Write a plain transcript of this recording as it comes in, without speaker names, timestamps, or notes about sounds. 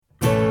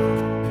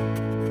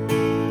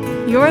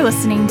You're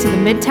listening to the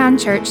Midtown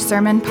Church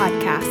Sermon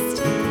Podcast.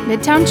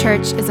 Midtown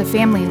Church is a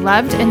family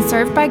loved and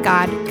served by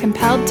God,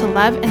 compelled to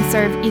love and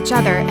serve each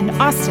other and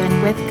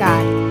Austin with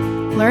God.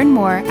 Learn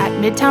more at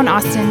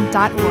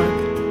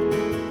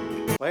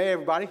midtownaustin.org. Well, hey,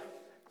 everybody.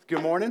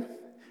 Good morning.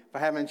 If I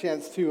haven't had a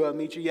chance to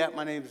meet you yet,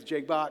 my name is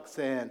Jake Box,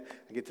 and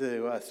I get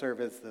to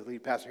serve as the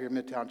lead pastor here at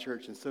Midtown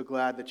Church, and so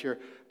glad that you're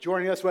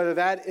joining us, whether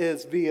that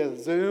is via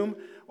Zoom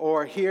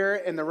or here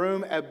in the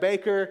room at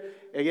Baker.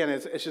 Again,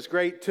 it's just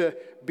great to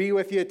be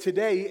with you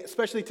today,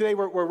 especially today.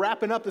 We're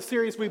wrapping up the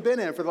series we've been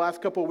in for the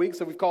last couple of weeks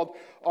that we've called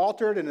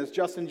Altered, and as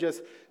Justin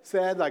just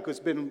said, it's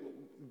been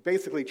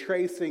basically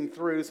tracing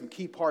through some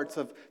key parts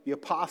of the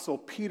Apostle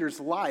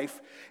Peter's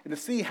life and to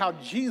see how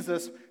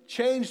Jesus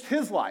changed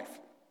his life.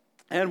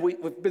 And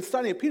we've been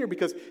studying Peter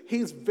because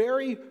he's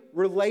very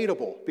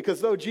relatable.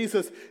 Because though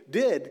Jesus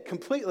did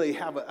completely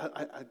have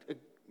a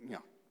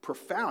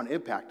profound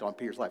impact on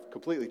Peter's life,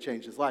 completely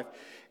changed his life,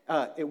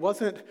 it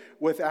wasn't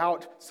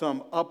without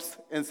some ups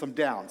and some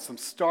downs, some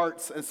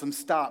starts and some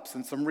stops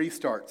and some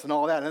restarts and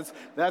all that. And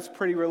that's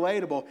pretty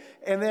relatable.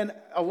 And then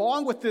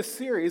along with this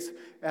series,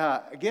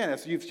 again,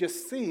 as you've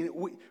just seen,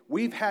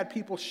 we've had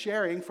people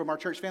sharing from our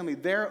church family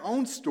their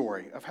own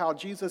story of how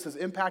Jesus has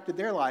impacted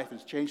their life,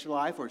 has changed their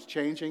life, or is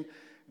changing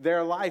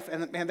their life.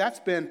 And man, that's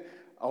been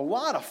a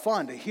lot of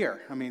fun to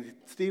hear. I mean,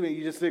 Stephen,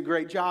 you just did a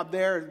great job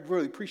there.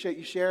 Really appreciate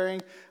you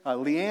sharing.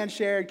 Leanne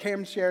shared,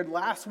 Cameron shared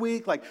last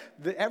week.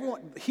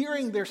 Everyone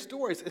hearing their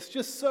stories, it's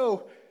just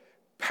so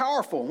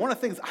powerful. One of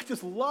the things I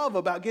just love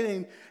about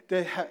getting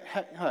to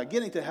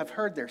have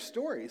heard their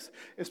stories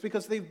is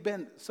because they've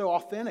been so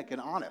authentic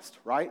and honest,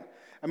 right?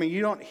 I mean,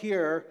 you don't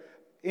hear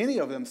any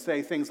of them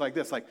say things like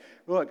this, like,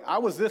 look, I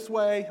was this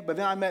way, but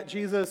then I met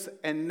Jesus,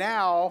 and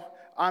now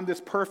I'm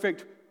this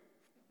perfect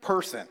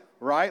person,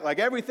 right? Like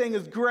everything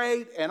is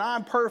great and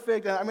I'm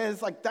perfect. And I mean,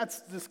 it's like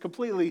that's just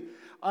completely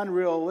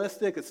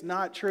unrealistic. It's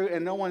not true.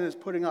 And no one is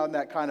putting on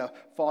that kind of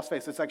false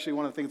face. It's actually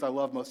one of the things I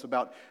love most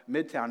about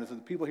Midtown is that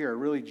the people here are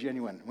really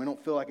genuine. We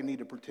don't feel like a need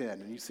to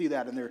pretend. And you see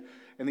that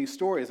in these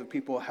stories that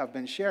people have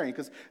been sharing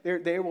because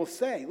they will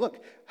say,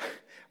 look,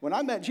 when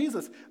I met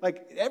Jesus,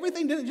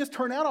 everything didn't just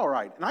turn out all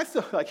right. And I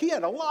still, he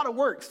had a lot of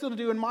work still to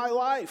do in my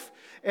life.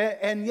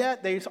 And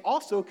yet they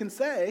also can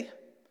say,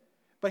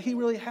 but he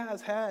really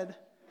has had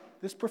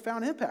this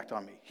profound impact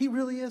on me. He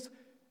really is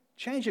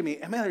changing me.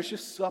 And man, there's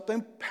just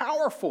something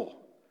powerful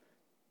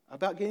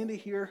about getting to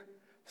hear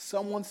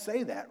someone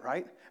say that,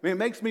 right? I mean, it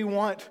makes me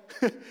want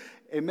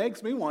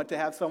to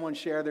have someone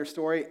share their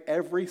story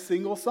every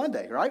single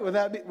Sunday, right? Would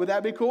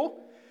that be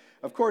cool?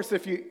 Of course,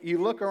 if you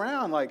look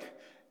around,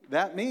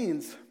 that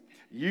means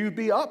you'd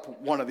be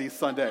up one of these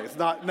Sundays,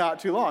 not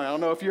too long. I don't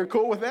know if you're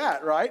cool with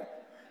that, right?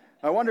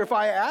 I wonder if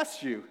I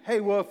asked you,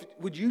 hey, well,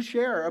 would you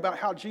share about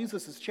how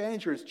Jesus has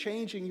changed or is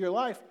changing your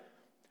life?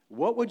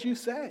 What would you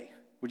say?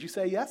 Would you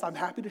say, yes, I'm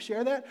happy to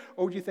share that?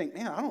 Or would you think,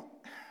 man,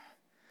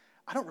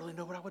 I don't really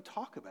know what I would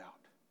talk about?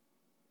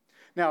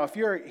 Now, if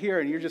you're here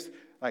and you're just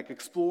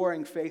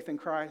exploring faith in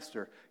Christ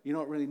or you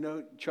don't really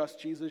trust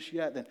Jesus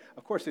yet, then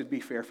of course it'd be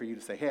fair for you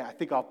to say, hey, I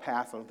think I'll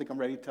pass. I don't think I'm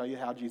ready to tell you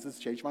how Jesus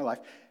changed my life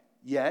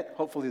yet.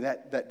 Hopefully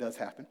that does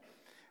happen.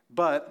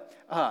 But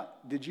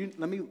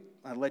let me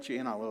let you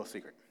in on a little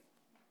secret.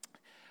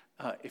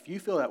 If you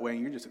feel that way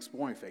and you're just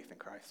exploring faith in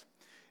Christ,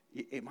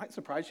 it might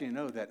surprise you to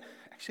know that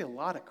actually a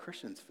lot of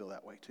Christians feel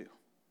that way too.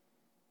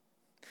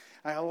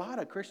 A lot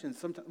of Christians,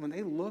 sometimes when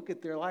they look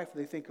at their life,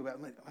 they think about,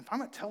 if I'm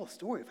going to tell a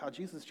story of how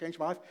Jesus changed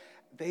my life,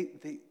 they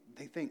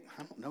think,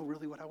 I don't know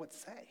really what I would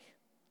say.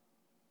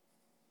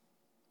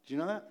 Do you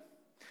know that?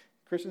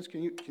 Christians,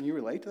 can you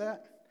relate to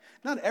that?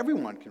 Not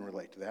everyone can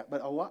relate to that,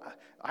 but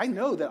I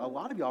know that a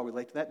lot of y'all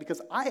relate to that because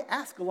I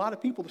ask a lot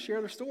of people to share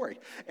their story.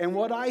 And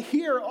what I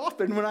hear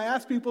often when I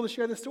ask people to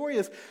share their story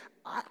is,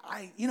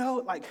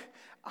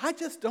 I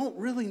just don't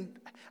really,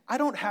 I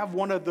don't have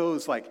one of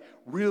those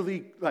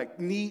really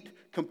neat,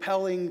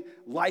 compelling,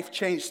 life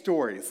change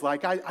stories. I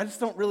just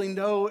don't really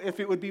know if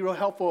it would be real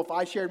helpful if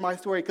I shared my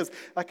story because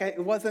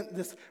it wasn't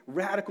this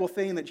radical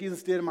thing that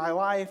Jesus did in my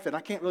life. And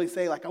I can't really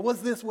say I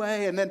was this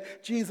way and then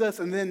Jesus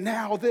and then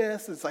now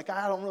this. It's I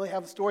don't really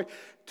have a story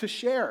to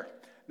share.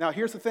 Now,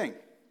 here's the thing.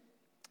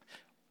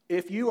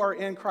 If you are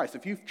in Christ,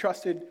 if you've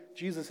trusted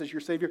Jesus as your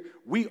Savior,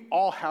 we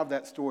all have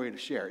that story to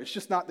share. It's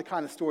just not the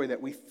kind of story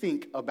that we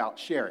think about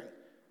sharing.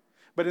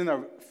 But in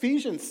the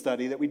Ephesians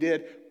study that we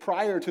did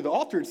prior to the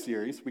Altered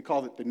series, we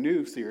called it the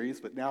New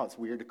series, but now it's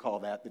weird to call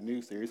that the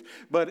New series.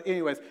 But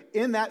anyways,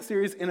 in that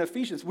series in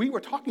Ephesians, we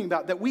were talking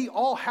about that we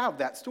all have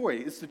that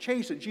story. It's the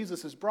change that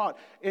Jesus has brought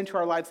into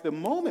our lives the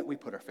moment we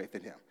put our faith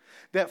in him.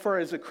 That for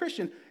as a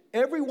Christian,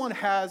 everyone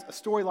has a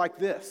story like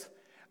this.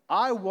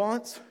 I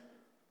once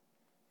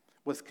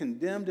was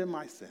condemned in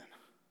my sin.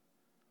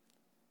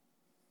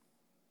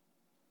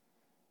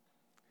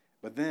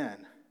 But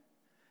then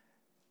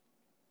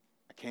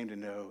I came to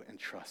know and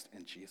trust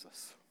in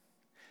Jesus.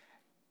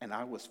 And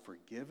I was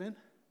forgiven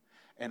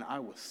and I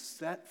was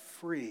set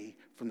free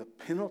from the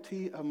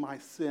penalty of my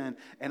sin,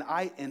 and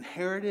I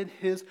inherited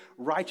his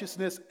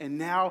righteousness, and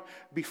now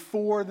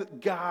before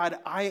God,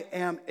 I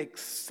am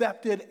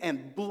accepted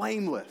and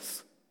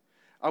blameless.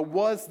 I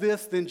was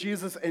this, then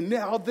Jesus, and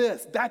now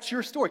this. That's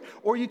your story.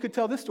 Or you could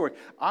tell this story.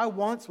 I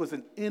once was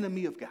an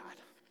enemy of God.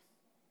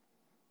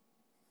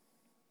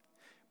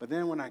 But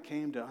then when I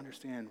came to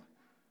understand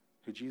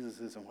who Jesus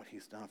is and what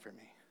he's done for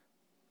me,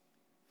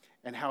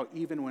 and how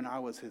even when I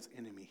was his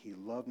enemy, he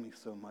loved me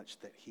so much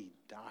that he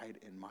died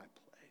in my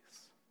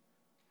place,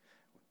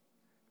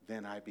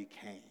 then I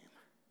became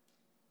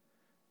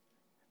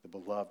the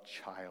beloved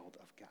child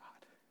of God,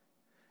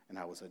 and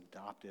I was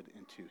adopted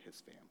into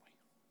his family.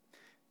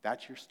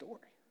 That's your story.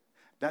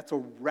 That's a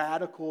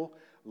radical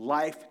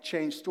life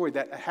change story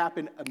that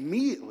happened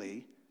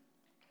immediately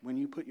when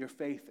you put your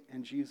faith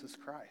in Jesus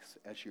Christ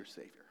as your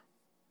Savior.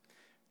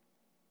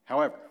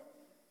 However,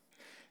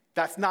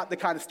 that's not the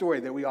kind of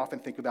story that we often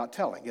think about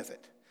telling, is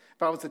it?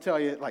 If I was to tell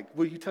you, like,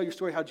 will you tell your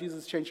story how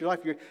Jesus changed your life?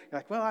 You're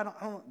like, well, I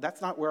don't,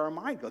 that's not where our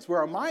mind goes. Where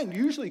our mind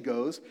usually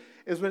goes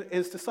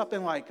is to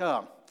something like,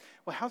 well,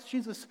 how's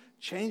Jesus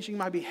changing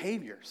my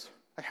behaviors?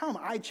 Like, how am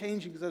I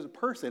changing as a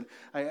person?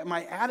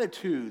 My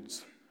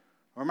attitudes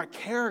or my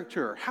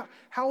character,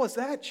 how is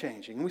that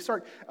changing? And we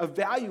start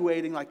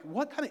evaluating, like,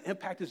 what kind of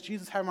impact does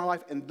Jesus have in my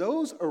life in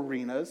those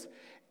arenas?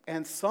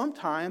 And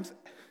sometimes,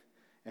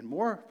 and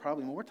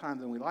probably more times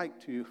than we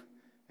like to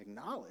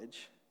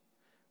acknowledge,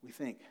 we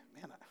think,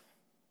 man,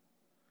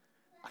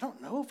 I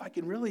don't know if I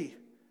can really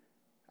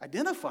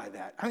identify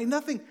that. I mean,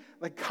 nothing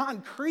like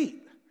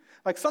concrete.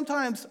 Like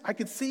sometimes I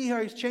could see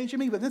how he's changing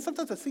me, but then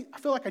sometimes I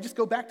feel like I just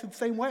go back to the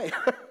same way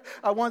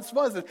I once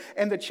was.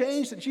 And the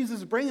change that Jesus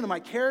is bringing to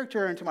my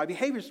character and to my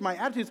behaviors, to my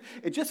attitudes,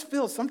 it just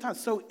feels sometimes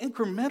so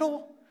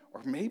incremental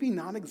or maybe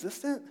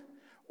non-existent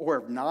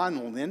or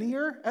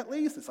non-linear at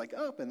least. It's like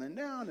up and then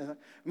down.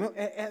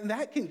 And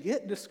that can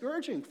get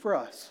discouraging for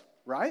us,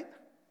 right?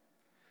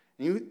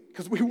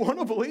 Because we want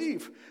to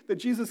believe that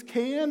Jesus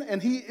can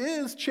and he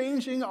is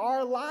changing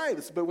our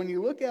lives. But when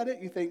you look at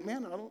it, you think,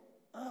 man,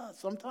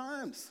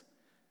 sometimes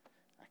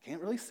I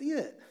can't really see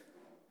it.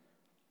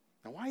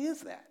 Now, why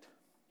is that?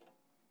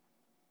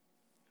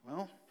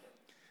 Well,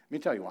 let me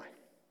tell you why.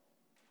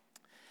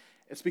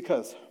 It's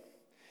because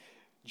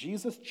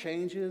Jesus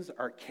changes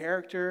our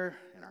character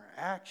and our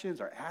actions,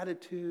 our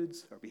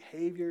attitudes, our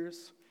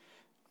behaviors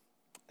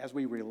as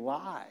we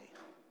rely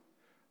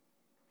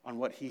on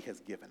what he has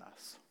given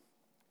us.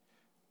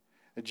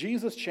 That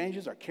Jesus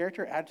changes our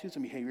character, attitudes,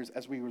 and behaviors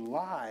as we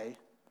rely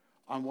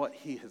on what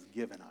he has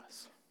given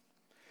us.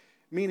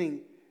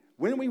 Meaning,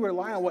 when we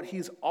rely on what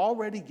he's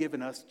already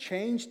given us,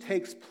 change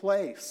takes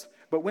place.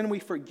 But when we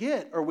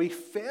forget or we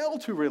fail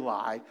to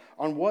rely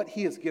on what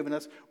he has given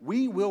us,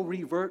 we will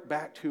revert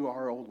back to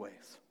our old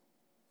ways.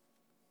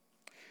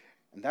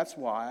 And that's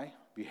why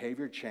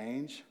behavior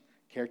change,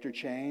 character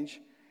change,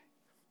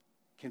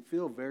 can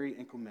feel very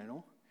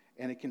incremental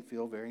and it can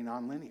feel very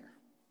nonlinear.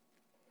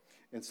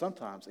 And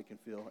sometimes it can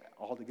feel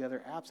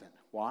altogether absent.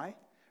 Why?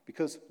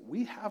 Because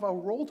we have a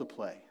role to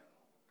play.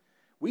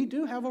 We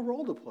do have a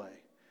role to play.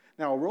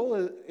 Now, a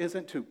role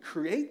isn't to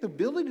create the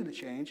ability to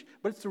change,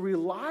 but it's to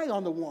rely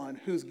on the one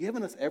who's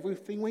given us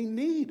everything we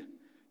need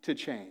to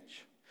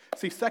change.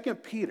 See, 2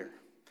 Peter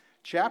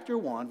chapter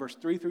 1, verse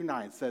 3 through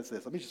 9 says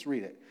this. Let me just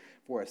read it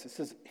for us. It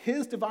says,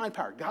 his divine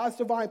power, God's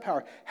divine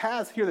power,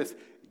 has, hear this,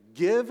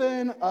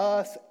 given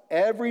us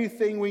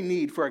everything we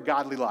need for a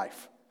godly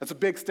life. That's a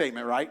big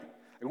statement, right?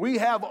 We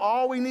have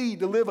all we need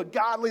to live a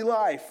godly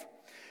life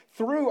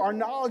through our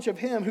knowledge of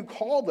him who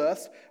called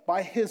us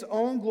by his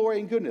own glory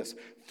and goodness.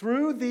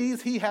 Through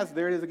these, he has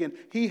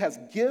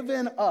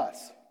given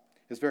us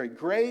his very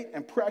great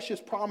and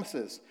precious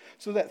promises,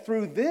 so that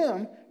through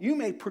them you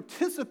may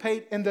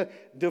participate in the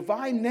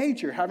divine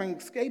nature, having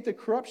escaped the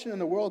corruption in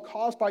the world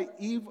caused by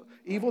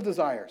evil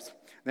desires.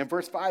 And then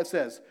verse 5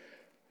 says,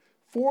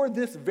 for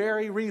this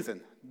very reason,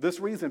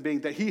 this reason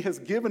being that he has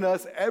given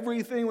us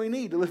everything we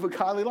need to live a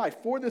godly life.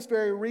 For this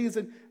very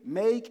reason,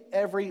 make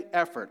every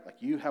effort, like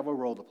you have a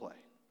role to play.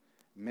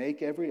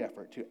 Make every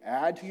effort to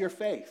add to your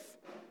faith,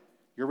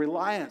 your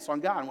reliance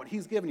on God and what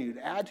he's given you,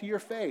 to add to your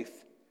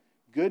faith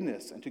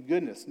goodness, and to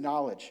goodness,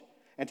 knowledge,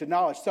 and to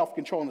knowledge,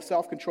 self-control, and to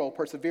self-control,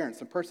 perseverance,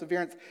 and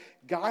perseverance,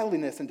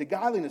 godliness, and to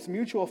godliness,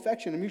 mutual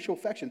affection, and mutual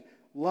affection,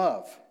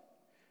 love.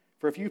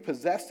 For if you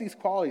possess these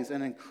qualities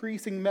in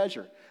increasing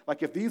measure,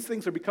 like if these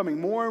things are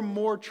becoming more and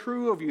more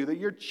true of you, that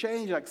you're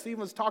changing, like Stephen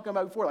was talking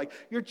about before, like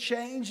you're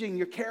changing,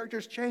 your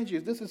character's changing.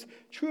 If this is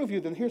true of you,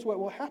 then here's what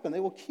will happen.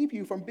 They will keep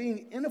you from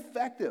being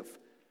ineffective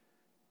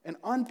and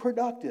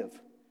unproductive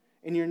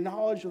in your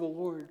knowledge of the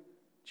Lord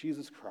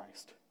Jesus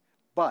Christ.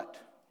 But,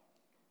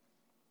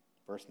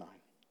 verse 9,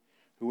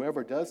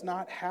 whoever does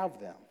not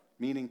have them,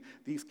 meaning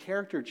these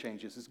character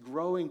changes, is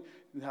growing,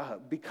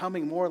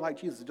 becoming more like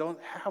Jesus. Don't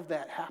have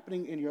that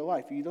happening in your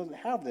life. If you don't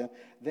have them,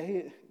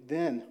 if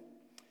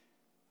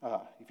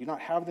you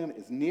don't have them,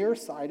 is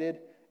nearsighted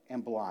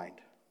and blind,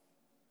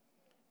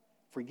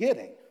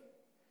 forgetting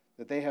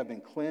that they have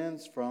been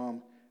cleansed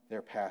from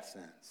their past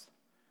sins.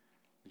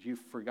 that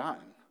you've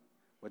forgotten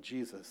what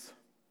Jesus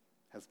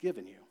has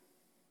given you.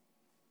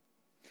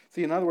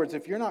 See, in other words,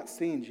 if you're not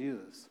seeing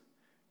Jesus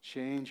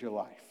change your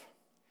life,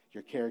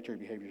 your character, your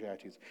behavior, your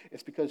attitudes,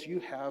 it's because you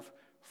have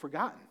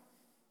forgotten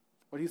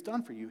what he's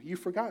done for you. You've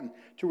forgotten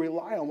to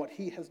rely on what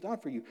he has done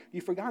for you.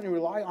 You've forgotten to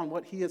rely on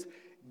what he has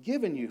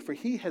given you, for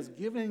he has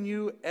given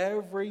you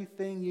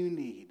everything you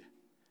need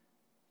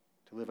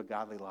to live a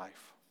godly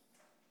life.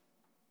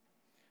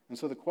 And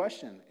so the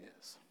question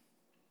is,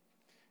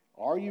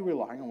 are you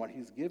relying on what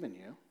he's given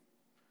you,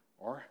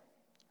 or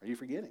are you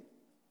forgetting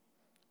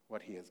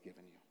what he has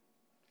given you?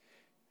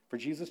 For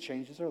Jesus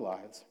changes our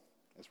lives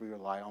as we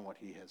rely on what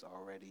he has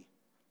already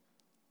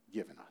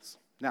given us.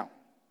 Now,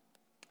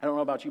 I don't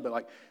know about you,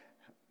 but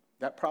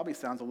that probably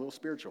sounds a little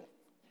spiritual.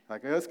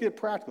 Let's get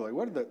practical.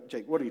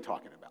 Jake, what are you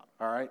talking about?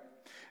 All right?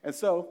 And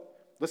so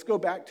let's go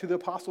back to the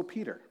Apostle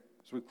Peter.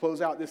 So we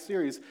close out this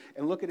series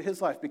and look at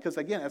his life because,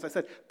 again, as I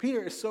said,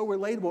 Peter is so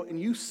relatable, and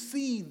you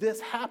see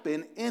this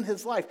happen in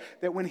his life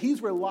that when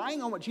he's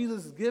relying on what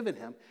Jesus has given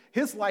him,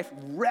 his life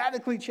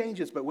radically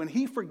changes. But when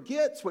he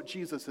forgets what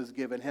Jesus has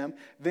given him,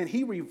 then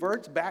he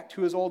reverts back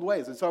to his old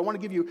ways. And so I want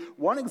to give you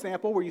one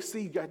example where you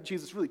see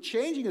Jesus really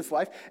changing his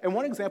life, and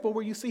one example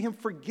where you see him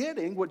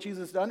forgetting what Jesus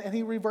has done, and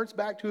he reverts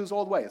back to his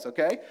old ways,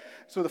 okay?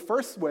 So the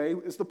first way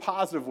is the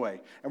positive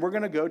way, and we're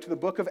going to go to the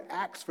book of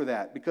Acts for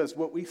that, because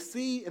what we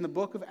see in the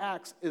book of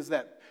Acts is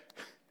that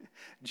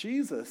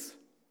Jesus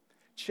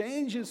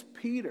changes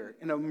Peter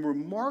in a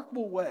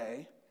remarkable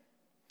way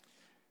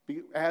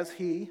as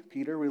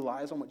Peter,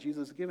 relies on what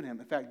Jesus has given him.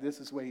 In fact, this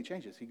is the way he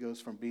changes. He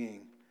goes from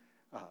being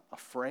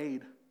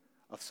afraid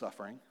of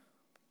suffering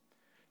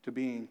to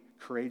being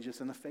courageous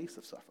in the face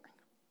of suffering.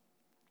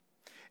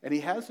 And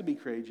he has to be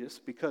courageous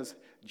because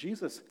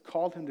Jesus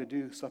called him to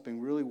do something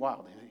really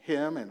wild.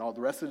 Him and all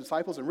the rest of the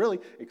disciples, and really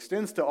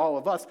extends to all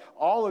of us,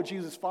 all of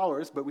Jesus'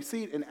 followers. But we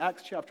see it in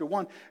Acts chapter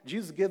 1.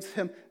 Jesus gives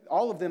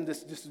all of them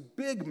this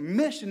big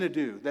mission to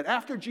do. That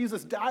after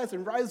Jesus dies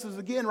and rises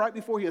again, right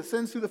before he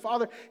ascends to the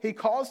Father, he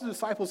calls the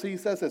disciples, he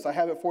says this. I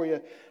have it for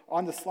you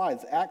on the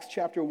slides. Acts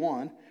chapter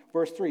 1,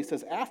 verse 3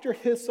 says, after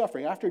his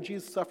suffering, after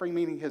Jesus' suffering,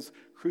 meaning his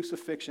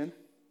crucifixion,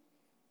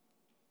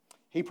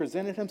 he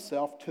presented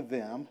himself to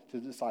them, to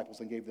the disciples,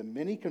 and gave them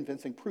many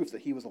convincing proofs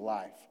that he was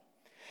alive.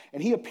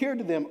 And he appeared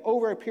to them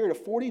over a period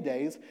of 40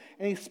 days,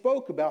 and he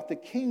spoke about the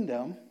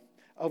kingdom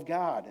of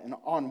God. And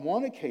on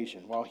one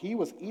occasion, while he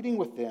was eating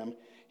with them,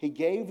 he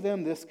gave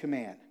them this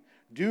command: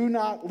 do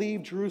not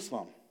leave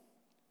Jerusalem,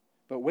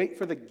 but wait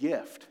for the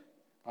gift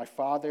my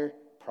Father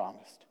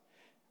promised,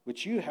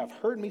 which you have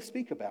heard me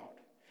speak about.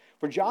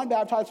 For John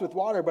baptized with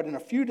water, but in a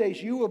few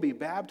days you will be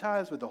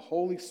baptized with the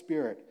Holy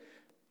Spirit.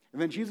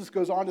 And then Jesus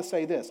goes on to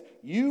say this: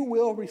 you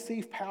will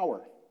receive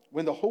power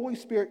when the Holy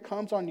Spirit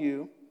comes on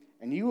you,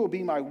 and you will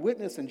be my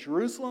witness in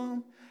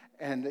Jerusalem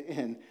and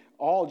in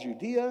all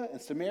Judea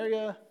and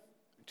Samaria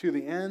to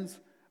the ends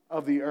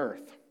of the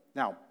earth.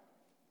 Now,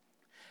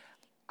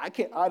 I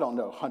don't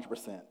know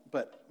 100%,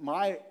 but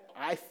I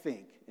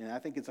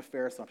think it's a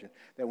fair assumption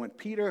that when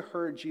Peter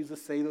heard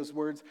Jesus say those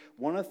words,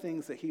 one of the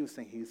things that he was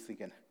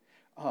thinking,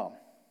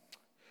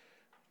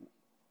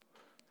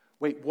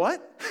 wait,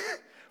 what?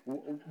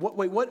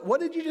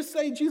 What did you just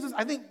say, Jesus?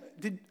 I think,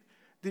 did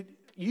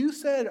you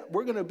said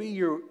we're going to be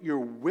your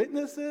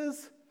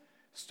witnesses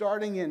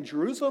starting in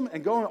Jerusalem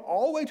and going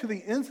all the way to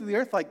the ends of the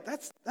earth?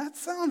 That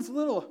sounds a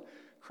little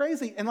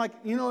crazy. And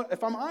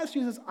if I'm honest,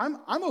 Jesus,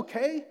 I'm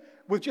okay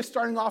with just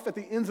starting off at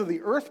the ends of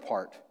the earth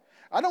part.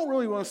 I don't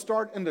really want to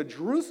start in the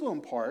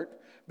Jerusalem part,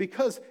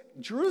 because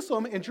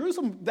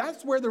Jerusalem,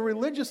 that's where the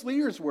religious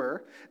leaders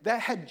were that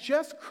had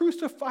just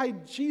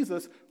crucified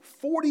Jesus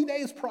 40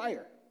 days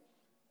prior.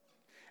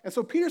 And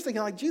so Peter's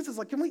thinking, Jesus,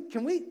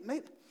 can we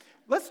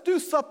let's do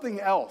something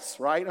else,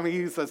 right? I mean,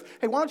 he says,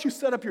 hey, why don't you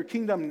set up your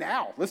kingdom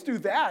now? Let's do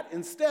that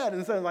instead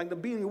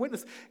of being a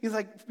witness. He's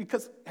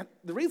because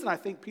the reason I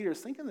think Peter is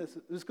thinking this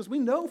is because we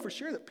know for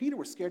sure that Peter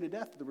was scared to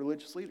death of the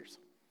religious leaders.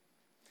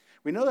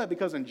 We know that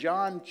because in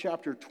John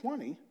chapter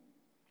 20,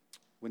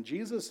 when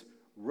Jesus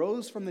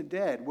rose from the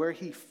dead, where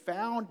he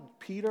found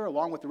Peter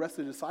along with the rest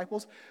of the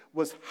disciples,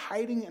 was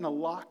hiding in a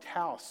locked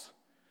house.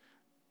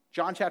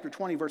 John chapter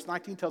 20, verse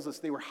 19 tells us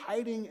they were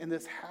hiding in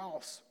this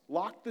house,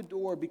 locked the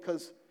door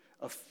because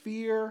of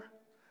fear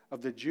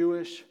of the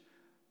Jewish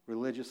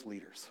religious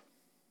leaders.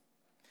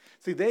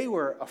 See, they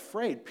were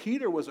afraid.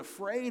 Peter was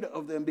afraid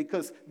of them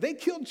because they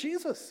killed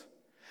Jesus.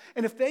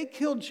 And if they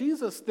killed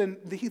Jesus, then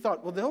he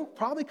thought, well, they'll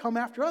probably come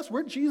after us.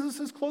 We're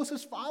Jesus'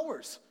 closest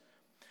followers.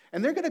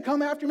 And they're going to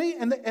come after me,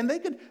 and they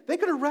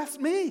could arrest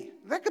me.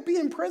 They could be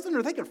in prison,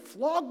 or they could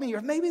flog me,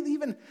 or maybe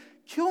even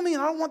kill me,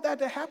 and I don't want that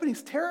to happen.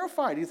 He's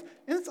terrified. And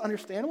it's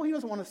understandable. He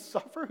doesn't want to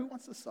suffer. Who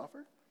wants to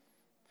suffer?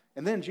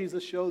 And then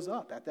Jesus shows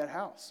up at that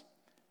house,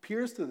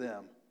 appears to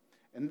them,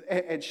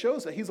 and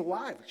shows that he's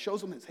alive.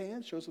 Shows them his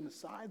hands, shows them his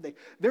side.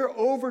 They're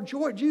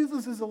overjoyed.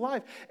 Jesus is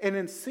alive. And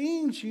in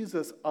seeing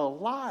Jesus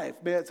alive,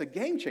 man, it's a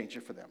game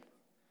changer for them,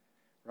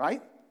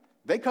 right?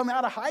 They come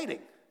out of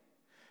hiding.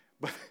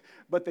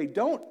 But they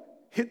don't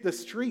hit the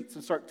streets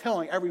and start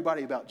telling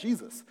everybody about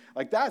Jesus.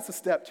 Like, that's a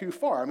step too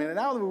far. I mean,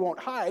 now we won't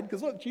hide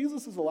because, look,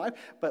 Jesus is alive.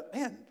 But,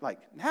 man, like,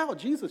 now,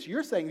 Jesus,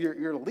 you're saying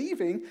you're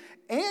leaving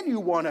and you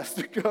want us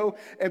to go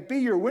and be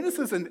your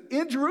witnesses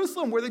in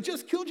Jerusalem where they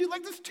just killed you.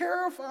 Like, that's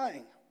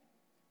terrifying.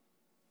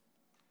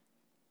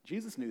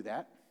 Jesus knew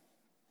that.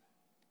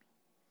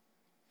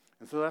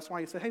 And so that's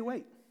why he said, hey,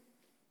 wait.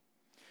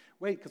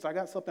 Wait, because I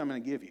got something I'm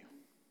going to give you.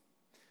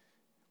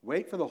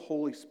 Wait for the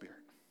Holy Spirit.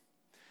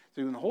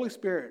 So when the Holy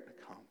Spirit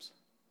comes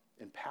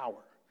in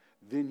power,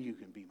 then you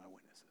can be my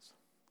witnesses.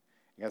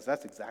 Yes,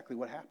 that's exactly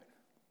what happened.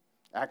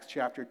 Acts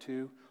chapter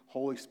 2,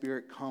 Holy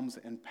Spirit comes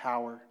in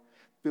power,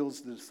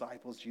 fills the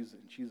disciples,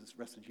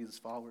 rest of Jesus'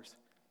 followers,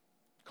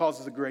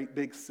 causes a great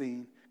big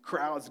scene.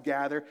 Crowds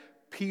gather.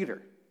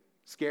 Peter,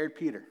 scared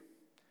Peter,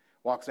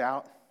 walks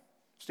out,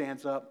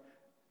 stands up,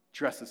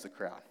 addresses the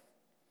crowd.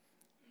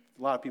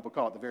 A lot of people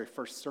call it the very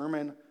first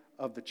sermon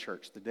of the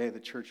church, the day the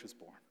church was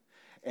born.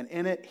 And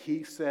in it,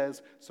 he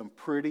says some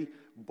pretty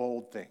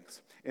bold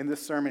things. In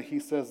this sermon, he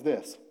says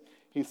this.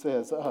 He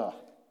says,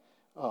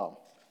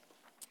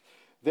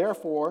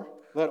 therefore,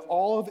 let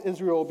all of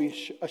Israel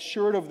be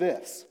assured of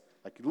this.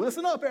 Like,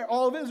 listen up,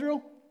 all of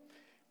Israel.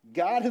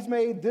 God has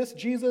made this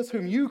Jesus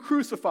whom you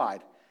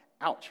crucified.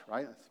 Ouch,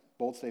 right? That's a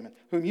bold statement.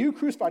 Whom you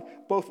crucified,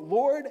 both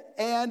Lord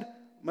and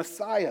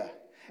Messiah.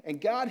 And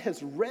God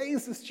has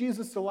raised this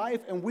Jesus to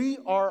life, and we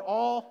are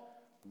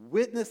all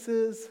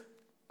witnesses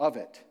of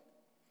it.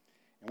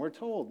 And we're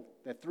told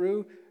that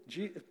through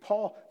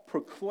Paul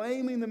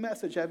proclaiming the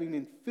message, having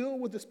been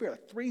filled with the Spirit,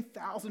 like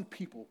 3,000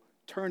 people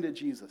turned to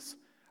Jesus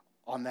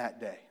on that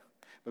day.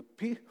 But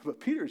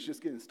Peter's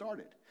just getting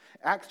started.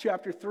 Acts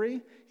chapter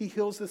 3, he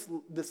heals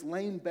this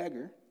lame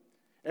beggar.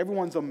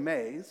 Everyone's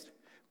amazed.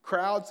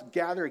 Crowds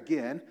gather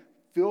again,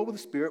 filled with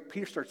the Spirit.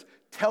 Peter starts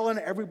telling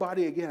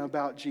everybody again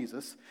about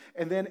Jesus.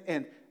 And then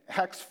in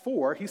Acts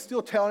 4, he's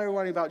still telling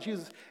everybody about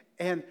Jesus.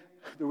 And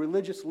the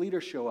religious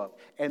leaders show up.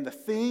 And the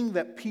thing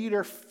that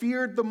Peter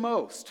feared the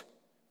most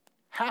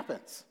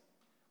happens.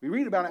 We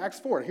read about it in Acts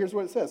 4. Here's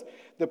what it says.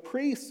 The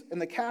priests and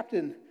the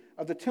captain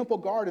of the temple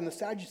guard and the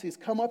Sadducees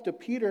come up to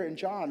Peter and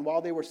John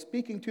while they were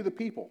speaking to the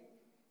people.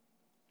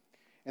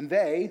 And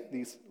they,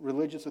 these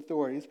religious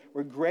authorities,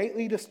 were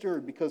greatly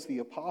disturbed because the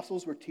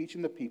apostles were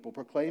teaching the people,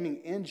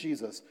 proclaiming in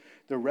Jesus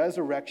the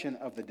resurrection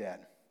of the dead.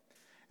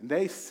 And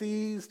they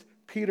seized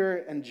Peter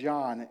and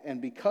John,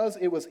 and because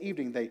it was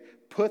evening, they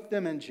put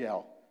them in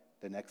jail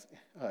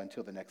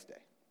until the next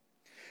day.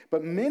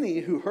 But many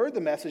who heard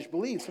the message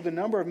believed, so the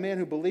number of men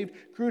who believed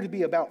grew to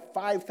be about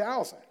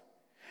 5,000.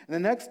 And the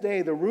next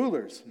day, the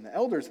rulers and the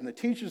elders and the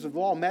teachers of the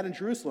law met in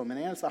Jerusalem, and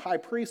Annas the high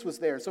priest was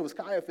there, so was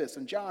Caiaphas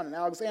and John and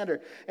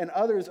Alexander and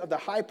others of the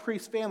high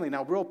priest family.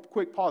 Now, real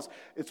quick pause.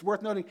 It's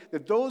worth noting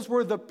that those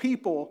were the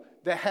people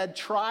that had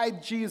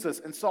tried Jesus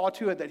and saw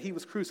to it that he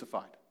was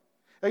crucified.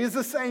 Like, it's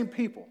the same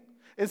people.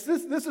 This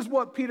is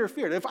what Peter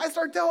feared. If I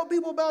start telling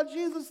people about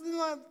Jesus,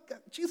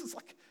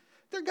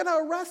 they're going to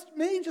arrest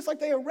me just like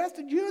they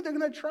arrested you. They're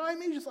going to try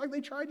me just like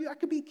they tried you. I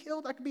could be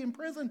killed. I could be in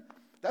prison.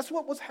 That's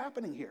what was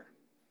happening here.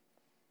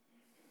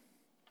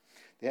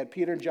 They had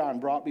Peter and John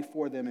brought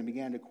before them and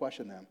began to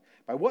question them.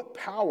 By what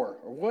power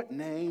or what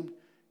name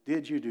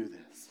did you do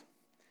this?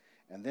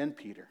 And then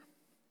Peter,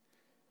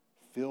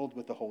 filled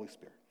with the Holy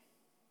Spirit,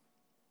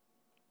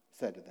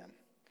 said to them,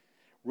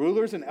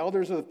 rulers and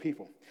elders of the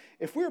people,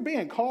 if we are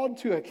being called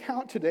to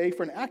account today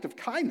for an act of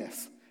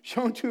kindness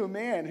shown to a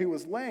man who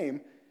was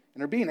lame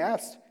and are being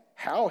asked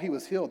how he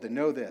was healed, then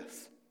know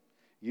this,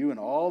 you and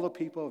all the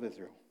people of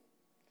Israel,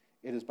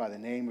 it is by the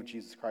name of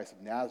Jesus Christ of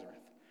Nazareth,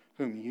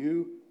 whom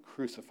you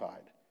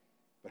crucified,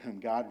 but whom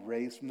God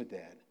raised from the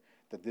dead,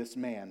 that this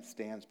man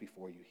stands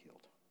before you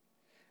healed.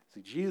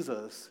 See,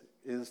 Jesus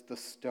is the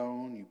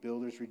stone you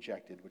builders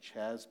rejected, which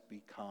has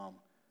become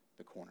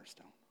the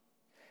cornerstone.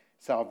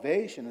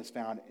 Salvation is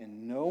found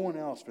in no one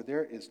else, for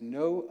there is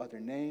no other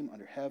name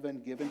under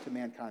heaven given to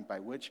mankind by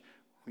which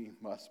we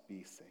must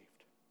be saved.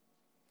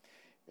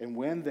 And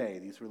when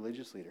these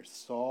religious leaders,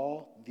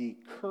 saw the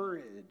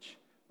courage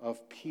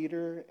of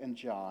Peter and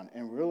John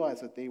and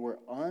realized that they were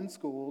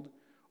unschooled,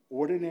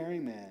 ordinary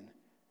men,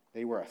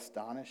 they were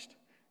astonished,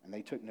 and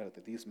they took note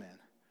that these men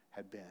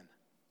had been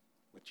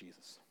with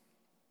Jesus.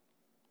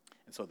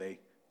 And so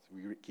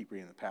we keep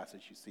reading the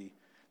passage, you see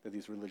that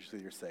these religious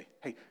leaders say,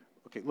 hey,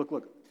 okay,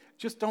 look,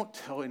 just don't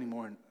tell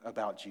anyone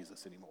about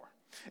Jesus anymore.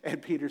 And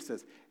Peter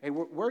says, hey,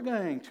 we're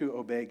going to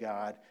obey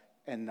God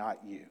and not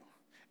you.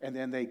 And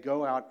then they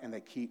go out and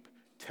they keep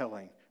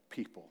telling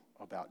people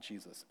about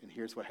Jesus. And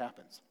here's what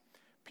happens.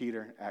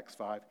 Peter, Acts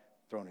 5,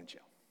 thrown in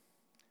jail.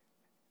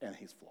 And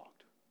he's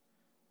flogged.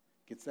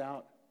 Gets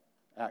out,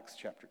 Acts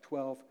chapter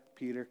 12,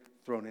 Peter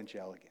thrown in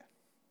jail again.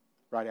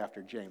 Right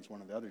after James,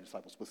 one of the other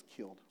disciples, was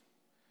killed.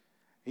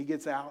 He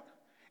gets out,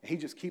 and he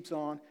just keeps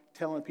on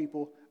telling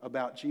people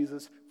about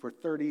Jesus for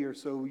 30 or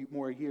so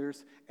more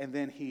years, and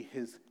then he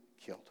is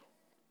killed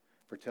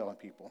for telling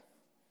people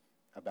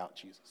about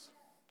Jesus.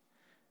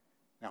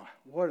 Now,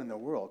 what in the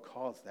world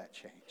caused that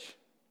change?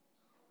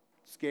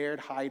 Scared,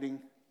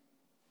 hiding,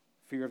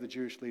 fear of the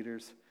Jewish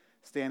leaders,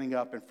 standing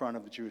up in front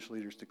of the Jewish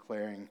leaders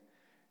declaring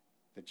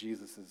that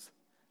Jesus is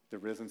the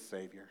risen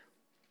Savior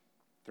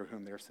through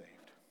whom they're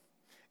saved,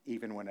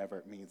 even whenever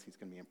it means he's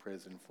going to be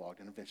imprisoned, flogged,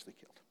 and eventually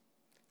killed.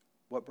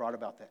 What brought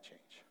about that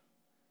change?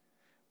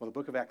 Well, the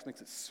book of Acts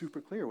makes it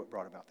super clear what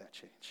brought about that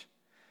change.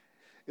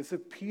 It's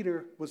that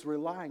Peter was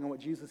relying on what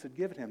Jesus had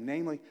given him,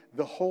 namely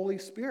the Holy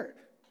Spirit.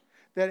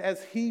 That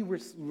as he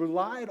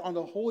relied on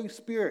the Holy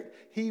Spirit,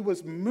 he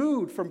was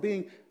moved from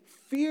being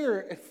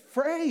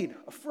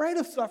afraid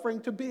of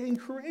suffering, to being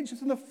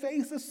courageous in the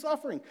face of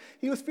suffering.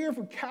 He was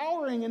fearful,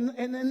 cowering,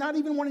 and not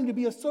even wanting to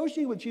be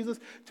associated with Jesus,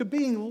 to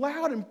being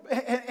loud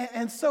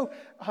and so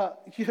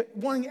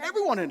wanting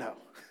everyone to know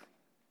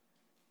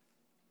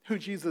who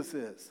Jesus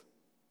is,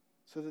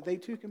 so that they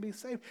too can be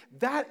saved.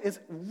 That is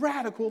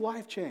radical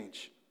life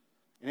change.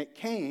 And it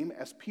came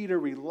as Peter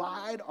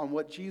relied on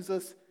what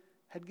Jesus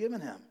had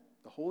given him,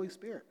 the Holy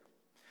Spirit.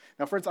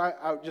 Now, friends,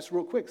 I just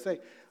real quick say,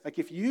 like,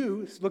 if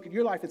you look at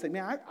your life and say,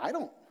 man, I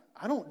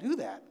don't do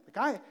that.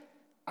 Like,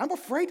 I'm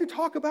afraid to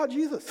talk about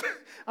Jesus.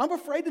 I'm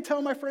afraid to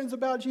tell my friends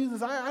about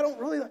Jesus. I don't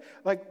really,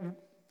 like,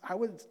 I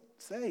would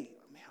say,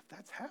 man, if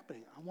that's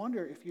happening, I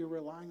wonder if you're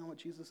relying on what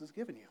Jesus has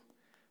given you.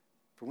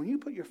 For when you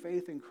put your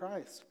faith in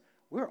Christ,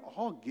 we're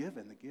all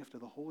given the gift of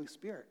the Holy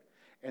Spirit.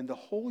 And the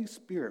Holy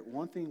Spirit,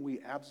 one thing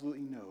we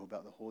absolutely know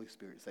about the Holy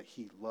Spirit is that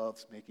he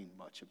loves making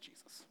much of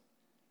Jesus.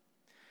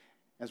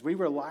 As we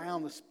rely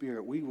on the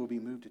Spirit, we will be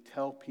moved to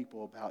tell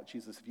people about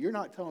Jesus. If you're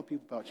not telling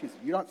people about Jesus,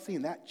 you're not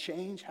seeing that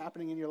change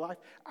happening in your life,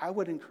 I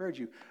would encourage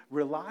you,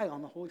 rely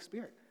on the Holy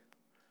Spirit.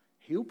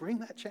 He'll bring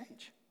that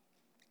change.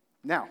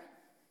 Now,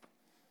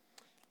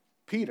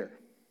 Peter,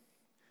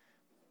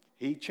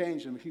 he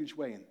changed in a huge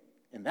way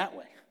in that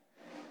way.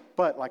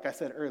 But like I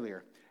said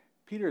earlier,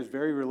 Peter is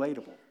very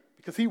relatable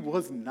because he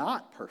was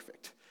not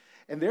perfect.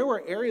 And there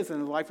were areas in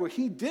his life where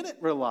he didn't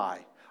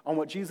rely on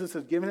what Jesus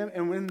has given him.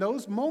 And in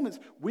those moments,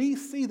 we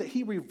see that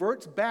he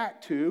reverts back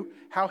to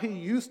how he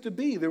used to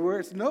be. There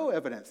was no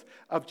evidence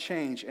of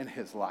change in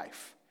his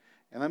life.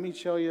 And let me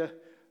show you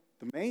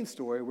the main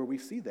story where we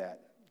see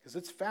that, because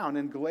it's found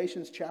in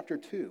Galatians chapter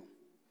 2.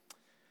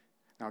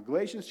 Now,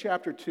 Galatians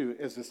chapter 2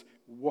 is this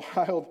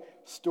wild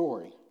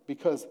story,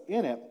 because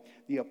in it,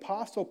 the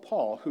Apostle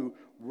Paul, who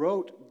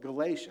wrote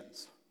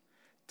Galatians,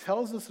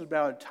 tells us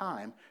about a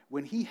time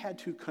when he had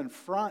to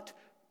confront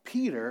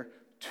Peter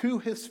to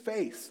his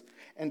face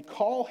and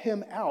call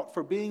him out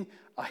for being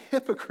a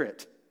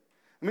hypocrite.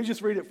 Let me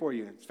just read it for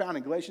you. It's found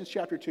in Galatians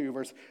chapter 2,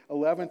 verse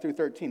 11 through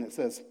 13. It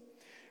says,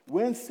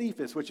 when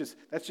Cephas,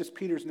 that's just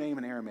Peter's name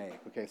in Aramaic.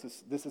 Okay, so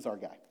this is our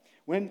guy.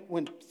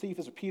 When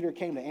Cephas or Peter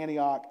came to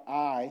Antioch,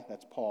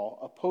 that's Paul,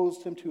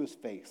 opposed him to his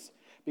face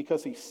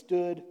because he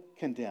stood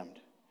condemned.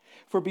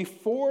 For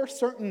before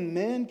certain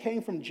men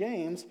came from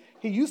James,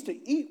 he used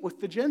to eat with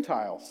the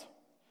Gentiles.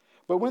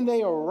 But when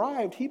they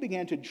arrived, he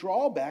began to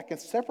draw back and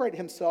separate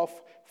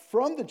himself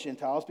from the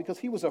Gentiles because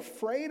he was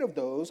afraid of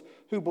those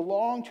who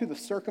belonged to the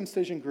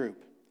circumcision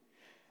group.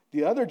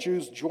 The other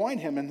Jews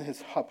joined him in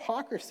his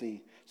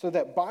hypocrisy, so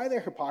that by their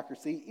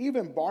hypocrisy,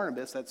 even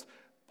Barnabas, that's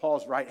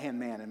Paul's right-hand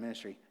man in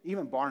ministry,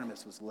 even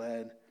Barnabas was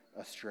led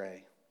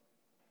astray.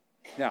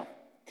 Now,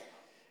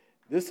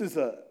 this is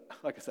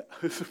like I said,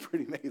 this is a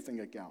pretty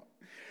amazing account.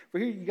 For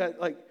here you got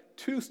like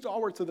two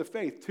stalwarts of the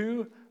faith,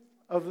 two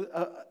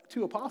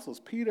apostles,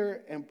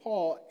 Peter and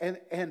Paul,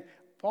 and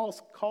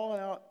Paul's calling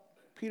out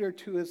Peter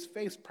to his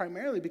face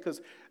primarily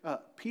because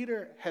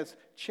Peter has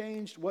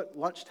changed what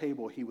lunch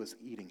table he was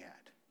eating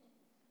at.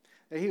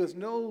 That he was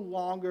no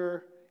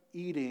longer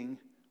eating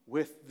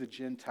with the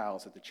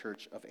Gentiles at the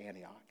church of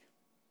Antioch.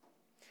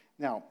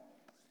 Now,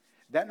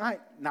 that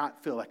might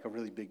not feel like a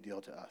really big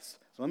deal to us.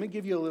 So let me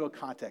give you a little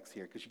context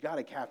here, because you got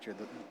to capture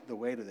the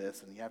weight of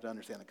this, and you have to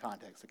understand the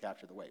context to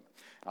capture the weight.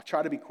 I'll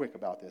try to be quick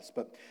about this,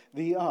 but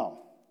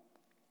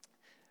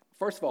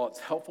first of all, it's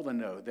helpful to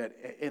know that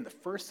in the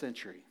first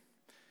century,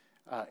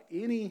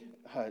 any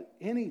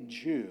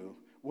Jew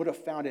would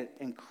have found it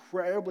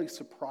incredibly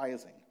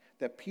surprising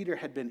that Peter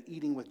had been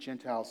eating with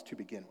Gentiles to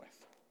begin with.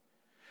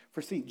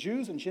 For see,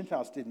 Jews and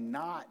Gentiles did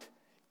not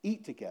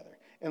eat together,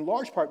 in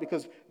large part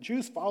because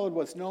Jews followed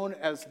what's known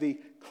as the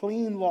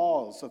clean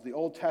laws of the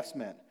Old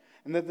Testament.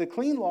 And that the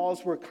clean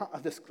laws were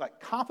this like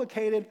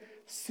complicated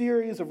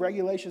series of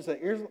regulations that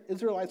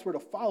Israelites were to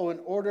follow in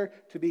order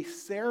to be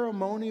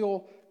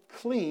ceremonial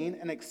clean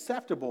and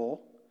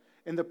acceptable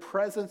in the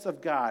presence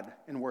of God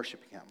and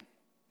worshiping him.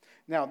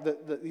 Now,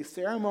 these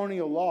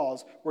ceremonial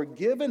laws were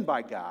given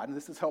by God, and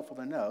this is helpful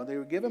to know, they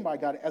were given by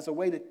God as a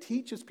way to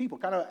teach his people,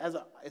 kind of as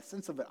a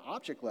sense of an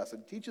object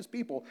lesson, teach his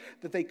people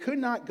that they could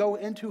not go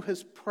into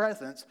his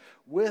presence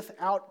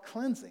without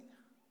cleansing.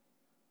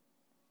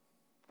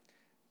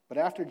 But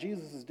after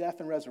Jesus' death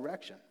and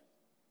resurrection,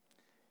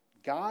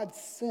 God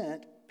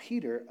sent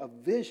Peter a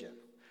vision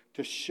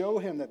to show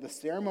him that the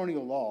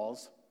ceremonial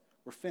laws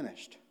were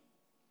finished.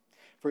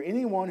 For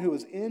anyone who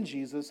was in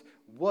Jesus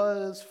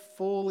was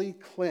fully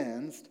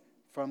cleansed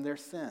from their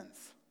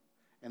sins.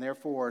 And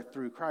therefore,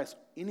 through Christ,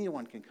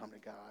 anyone can come to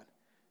God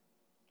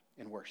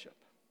and worship.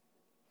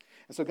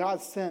 And so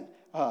God sent,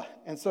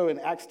 and so in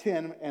Acts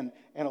 10 and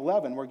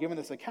 11, we're given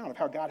this account of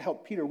how God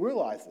helped Peter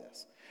realize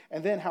this.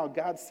 And then how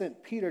God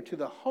sent Peter to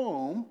the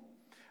home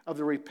of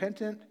the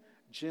repentant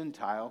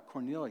Gentile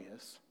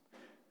Cornelius,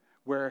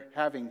 where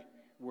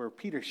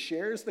Peter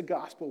shares the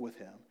gospel with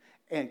him,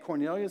 and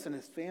Cornelius and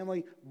his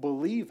family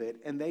believe it,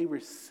 and they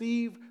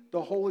receive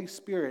the Holy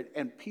Spirit,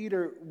 and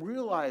Peter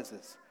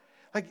realizes,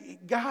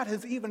 like, God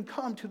has even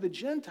come to the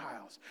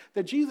Gentiles,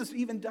 that Jesus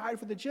even died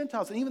for the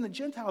Gentiles, and even the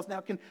Gentiles now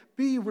can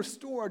be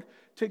restored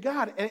to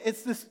God. And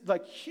it's this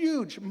like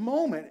huge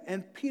moment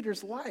in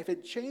Peter's life.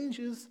 It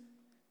changes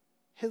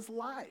his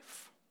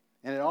life.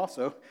 And it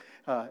also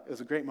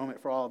is a great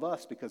moment for all of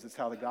us because it's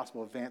how the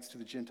gospel advanced to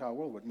the Gentile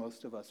world, where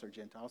most of us are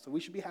Gentiles. So we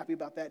should be happy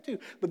about that too.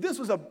 But this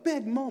was a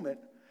big moment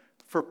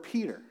for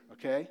Peter,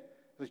 okay?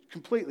 It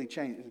completely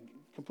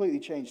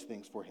changed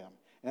things for him.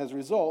 And as a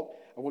result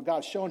of what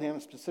God's shown him,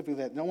 specifically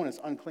that no one is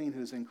unclean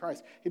who is in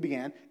Christ, he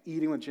began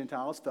eating with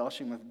Gentiles,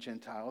 fellowshipping with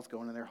Gentiles,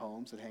 going to their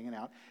homes and hanging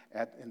out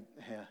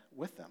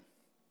with them.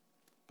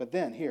 But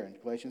then here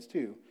in Galatians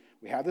 2,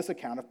 we have this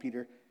account of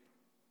Peter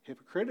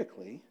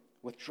hypocritically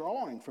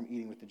withdrawing from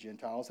eating with the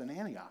Gentiles in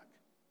Antioch.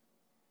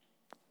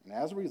 And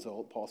as a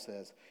result, Paul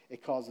says,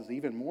 it causes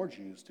even more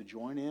Jews to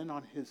join in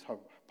on his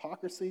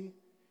hypocrisy,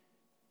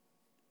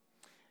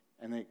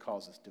 and it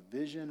causes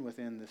division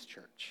within this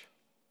church.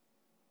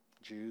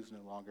 Jews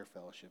no longer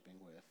fellowshipping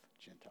with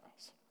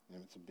Gentiles.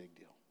 And it's a big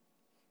deal.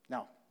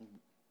 Now,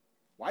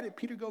 why did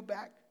Peter go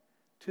back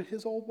to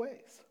his old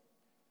ways?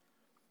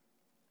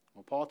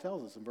 Well, Paul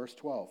tells us in verse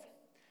 12.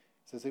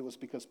 It says it was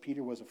because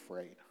Peter was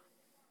afraid.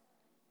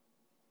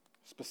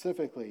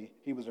 Specifically,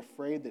 he was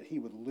afraid that he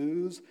would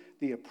lose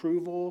the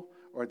approval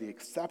or the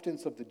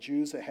acceptance of the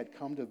Jews that had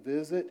come to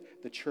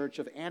visit the church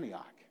of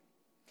Antioch.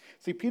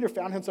 See, Peter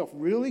found himself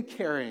really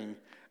caring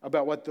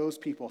about what those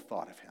people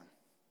thought of him.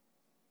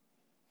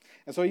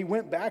 And so he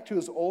went back to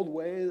his old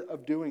way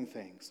of doing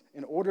things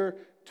in order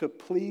to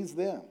please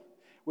them,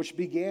 which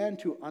began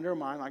to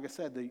undermine, like I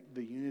said,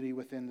 the unity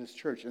within this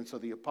church. And so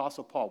the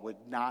Apostle Paul would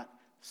not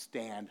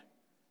stand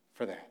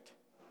for that.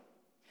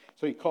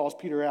 So he calls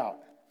Peter out.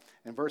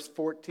 In verse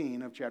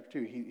 14 of chapter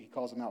 2, he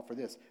calls him out for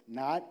this: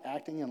 not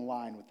acting in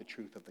line with the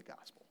truth of the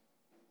gospel.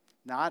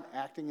 Not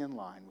acting in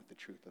line with the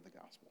truth of the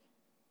gospel.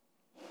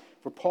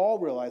 For Paul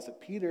realized that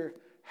Peter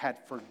had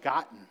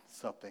forgotten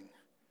something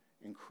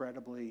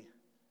incredibly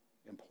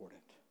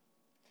important.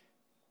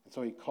 And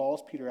so he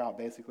calls Peter out,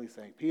 basically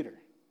saying, Peter,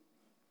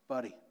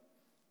 buddy,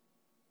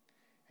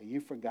 hey,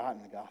 you've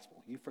forgotten the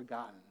gospel. You've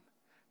forgotten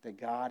that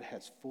God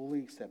has fully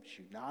accepted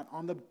you, not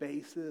on the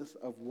basis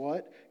of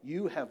what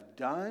you have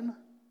done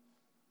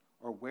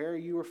or where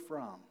you are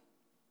from,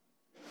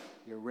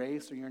 your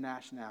race or your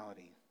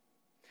nationality.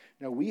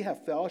 No, we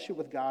have fellowship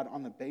with God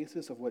on the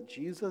basis of what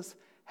Jesus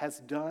has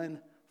done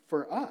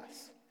for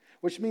us,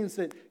 which means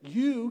that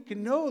you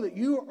can know that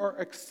you are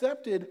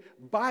accepted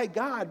by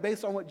God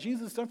based on what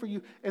Jesus has done for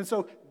you. And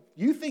so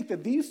you think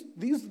that these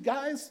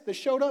guys that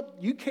showed up,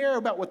 you care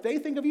about what they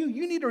think of you?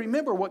 You need to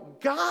remember what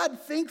God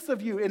thinks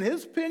of you. In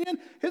his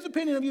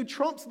opinion of you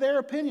trumps their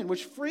opinion,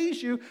 which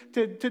frees you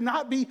to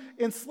not be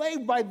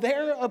enslaved by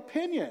their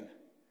opinion.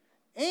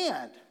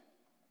 And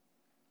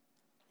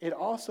it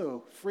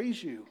also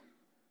frees you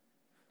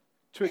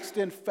to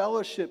extend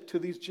fellowship to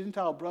these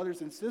Gentile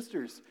brothers and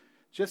sisters,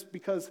 just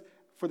because,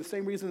 for the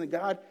same reason that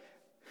God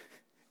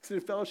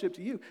extended fellowship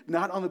to you,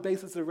 not on the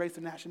basis of race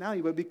and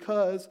nationality, but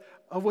because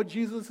of what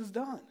Jesus has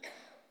done.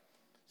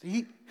 So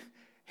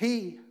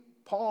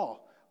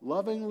Paul,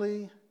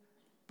 lovingly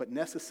but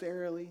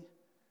necessarily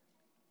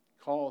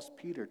calls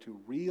Peter to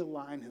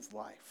realign his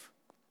life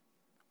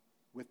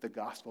with the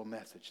gospel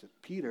message,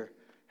 that Peter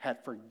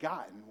had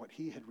forgotten what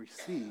he had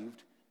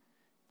received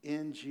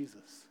in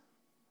Jesus.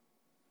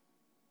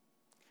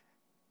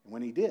 And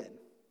when he did,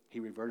 he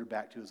reverted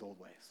back to his old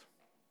ways.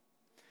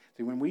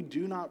 See, when we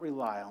do not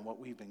rely on what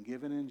we've been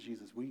given in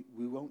Jesus, we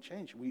won't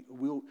change.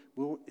 We'll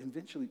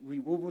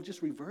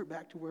just revert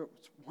back to where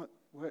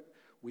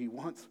we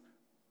once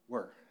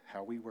were,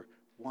 how we were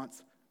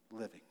once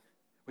living.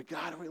 We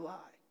got to rely.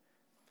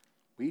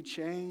 We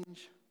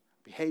change.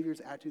 Behaviors,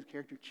 attitudes,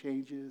 character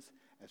changes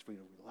as we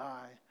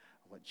rely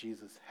on what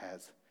Jesus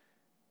has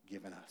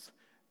given us.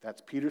 That's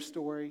Peter's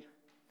story.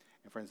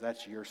 And friends,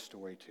 that's your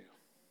story too.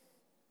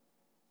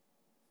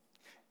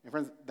 And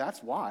friends,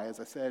 that's why, as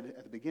I said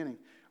at the beginning,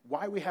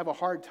 why we have a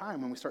hard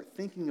time when we start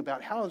thinking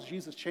about how is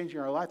Jesus changing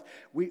our life.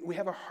 We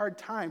have a hard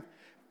time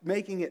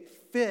making it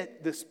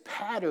fit this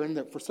pattern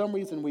that for some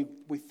reason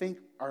we think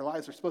our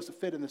lives are supposed to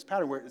fit in this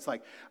pattern where it's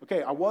like,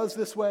 okay, I was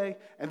this way,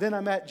 and then I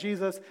met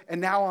Jesus, and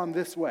now I'm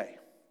this way.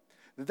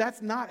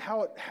 That's not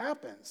how it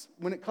happens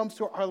when it comes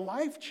to our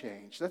life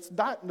change. That's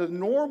not the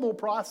normal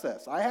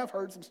process. I have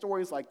heard some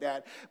stories like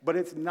that, but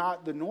it's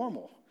not the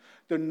normal.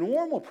 The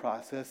normal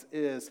process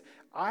is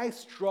I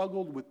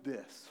struggled with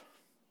this.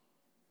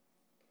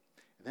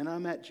 And then I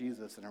met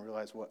Jesus and I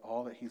realized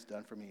all that he's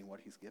done for me and what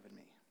he's given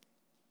me.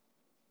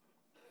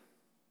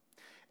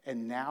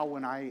 And now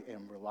when I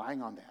am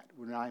relying on that,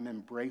 when I'm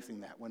embracing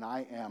that, when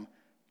I am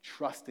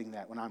trusting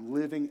that when I'm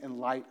living in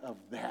light of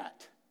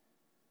that,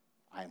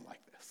 I am like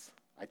this.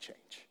 I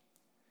change.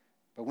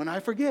 But when I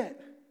forget,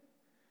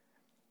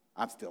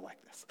 I'm still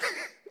like this.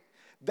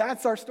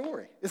 That's our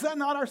story. Is that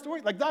not our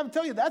story? Like, I'm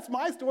telling you, that's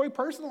my story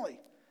personally.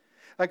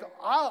 Like,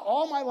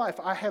 all my life,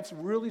 I have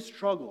really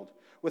struggled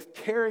with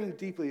caring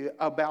deeply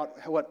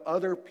about what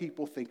other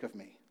people think of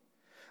me,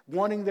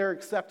 wanting their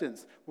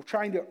acceptance,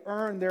 trying to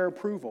earn their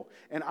approval.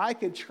 And I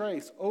could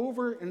trace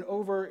over and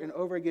over and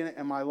over again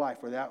in my life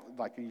where that,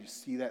 like, you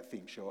see that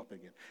theme show up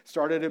again.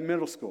 Started in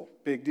middle school,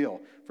 big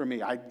deal for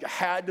me. I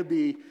had to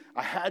be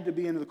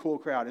into the cool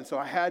crowd, and so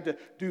I had to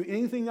do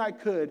anything I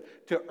could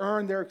to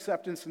earn their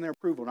acceptance and their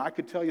approval. And I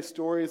could tell you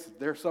stories.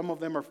 Some of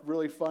them are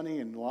really funny,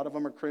 and a lot of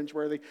them are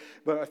cringeworthy,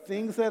 but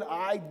things that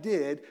I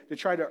did to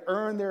try to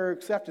earn their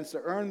acceptance,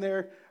 to earn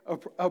their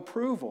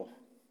approval.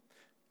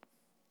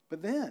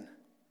 But then,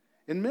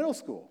 in middle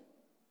school,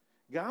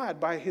 God,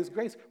 by his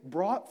grace,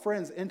 brought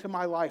friends into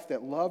my life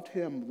that loved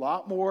him a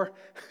lot more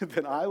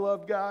than I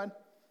loved God.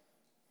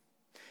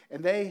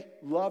 And they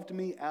loved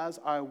me as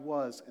I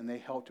was, and they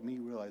helped me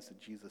realize that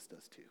Jesus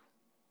does too.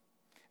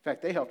 In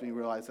fact, they helped me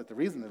realize that the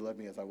reason they loved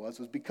me as I was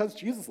because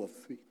Jesus loves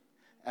me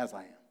as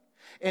I am.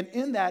 And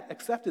in that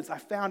acceptance, I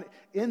found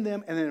in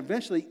them, and then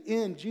eventually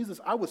in Jesus,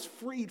 I was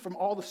freed from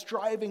all the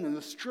striving and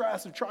the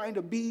stress of trying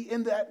to be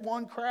in that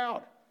one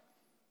crowd.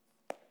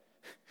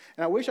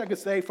 And I wish I could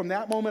say from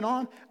that moment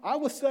on, I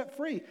was set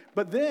free.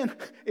 But then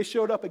it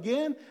showed up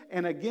again,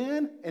 and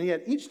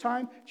yet each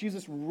time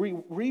Jesus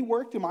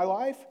reworked in my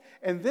life.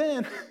 And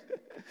then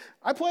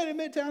I planted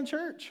Midtown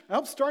Church. I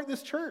helped start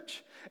this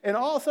church. And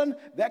all of a sudden,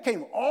 that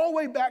came all the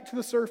way back to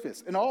the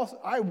surface. And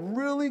I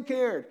really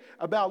cared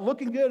about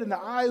looking good in the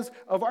eyes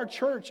of our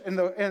church and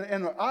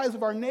the eyes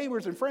of our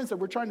neighbors and friends that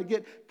were trying to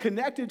get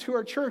connected to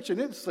our church. And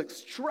it's like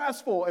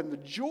stressful, and the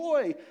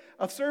joy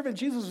of serving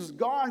Jesus was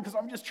gone because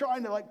I'm just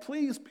trying to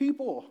please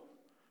people.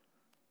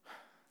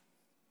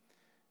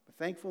 But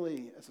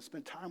thankfully, as I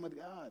spent time with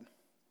God,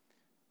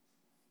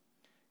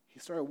 he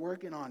started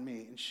working on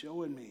me and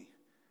showing me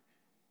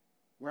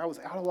where I was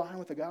out of line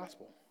with the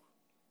gospel.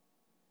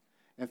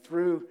 And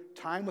through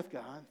time with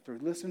God, through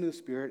listening to the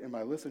Spirit, and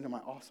by listening to my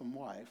awesome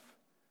wife,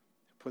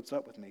 who puts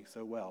up with me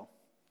so well,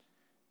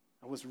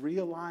 I was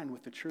realigned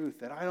with the truth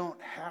that I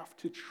don't have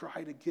to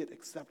try to get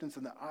acceptance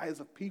in the eyes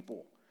of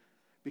people.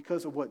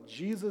 Because of what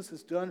Jesus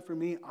has done for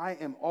me, I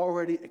am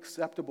already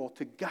acceptable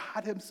to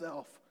God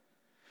himself.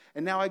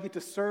 And now I get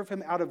to serve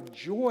him out of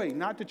joy,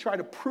 not to try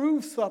to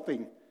prove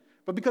something,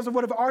 but because of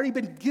what I've already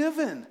been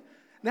given.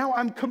 Now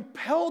I'm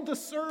compelled to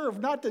serve,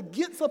 not to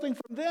get something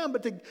from them,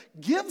 but to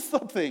give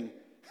something.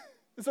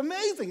 It's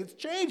amazing. It's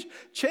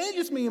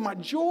changes me, and my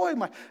joy,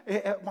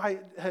 my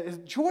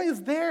joy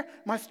is there.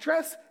 My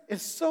stress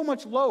is so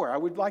much lower. I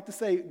would like to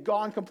say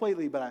gone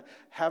completely, but I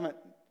haven't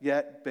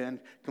yet been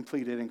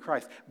completed in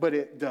Christ. But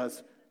it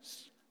does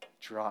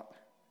drop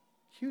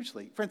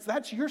hugely. Friends,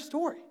 that's your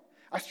story.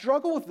 I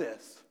struggle with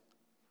this.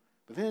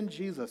 But then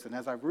Jesus, and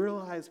as I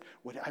realize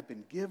what I've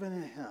been given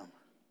in him,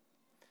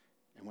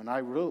 and when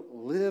I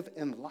live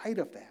in light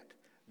of that,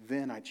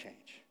 then I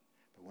change.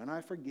 But when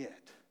I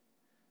forget,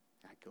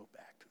 I go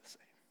back to the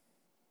same.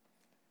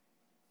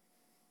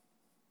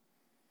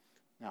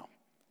 Now,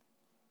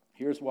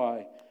 here's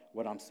why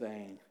what I'm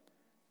saying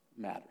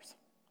matters.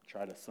 I'll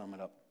try to sum it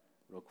up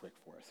real quick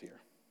for us here.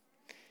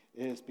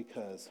 It is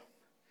because,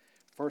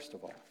 first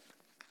of all,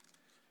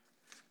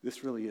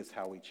 this really is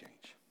how we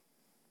change.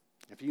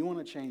 If you want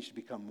to change to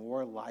become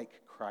more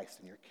like Christ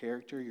in your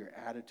character, your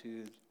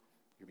attitudes,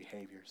 your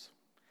behaviors,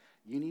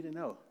 you need to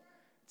know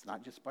it's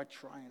not just by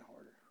trying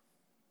harder,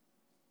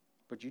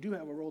 but you do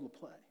have a role to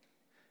play.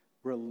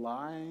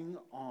 Relying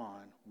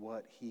on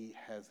what he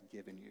has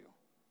given you.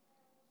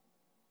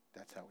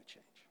 That's how we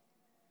change.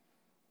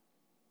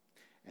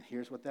 And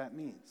here's what that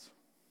means.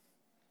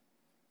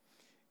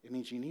 It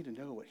means you need to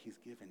know what he's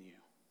given you.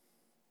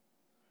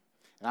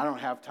 And I don't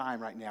have time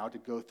right now to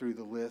go through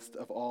the list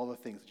of all the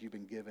things that you've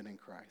been given in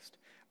Christ.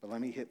 But let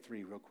me hit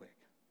 3 real quick.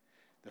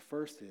 The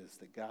first is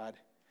that God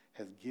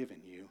has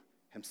given you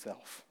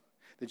himself.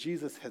 That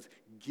Jesus has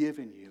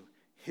given you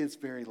his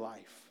very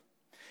life.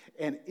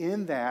 And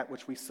in that,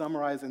 which we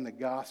summarize in the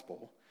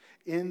gospel,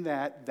 in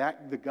that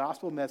the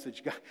gospel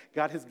message,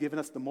 God has given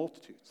us the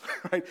multitudes,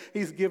 right?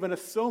 He's given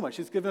us so much.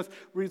 He's given us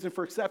reason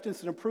for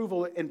acceptance and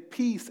approval and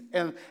peace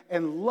and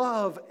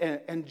love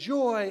and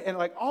joy and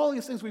all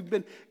these things we've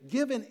been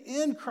given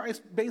in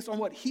Christ based on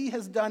what he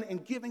has done in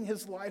giving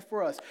his life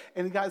for us.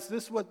 And guys,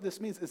 what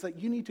this means is that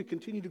you need to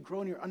continue to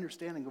grow in your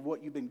understanding of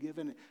what you've been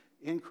given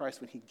in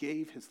Christ when he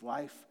gave his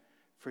life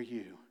for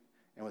you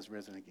and was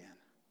risen again.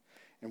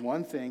 And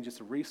one thing, just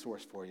a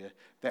resource for you,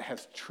 that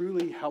has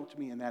truly helped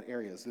me in that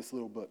area is this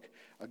little book,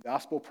 A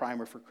Gospel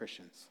Primer for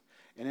Christians.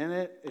 And in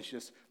it, it's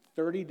just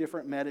 30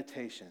 different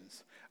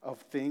meditations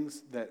of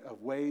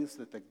ways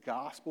that the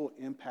gospel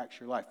impacts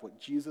your life, what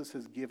Jesus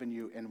has given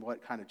you, and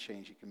what kind of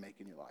change you can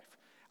make in your life.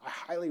 I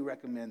highly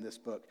recommend this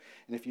book.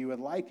 And if you would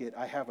like it,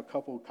 I have a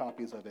couple of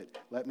copies of it.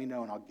 Let me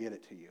know, and I'll get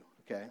it to you,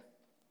 okay?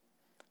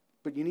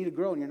 But you need to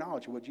grow in your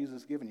knowledge of what Jesus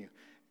has given you.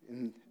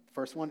 And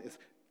First one is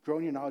grow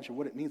in your knowledge of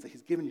what it means that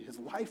he's given you his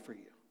life for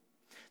you.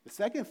 The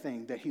second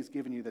thing that he's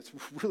given you that's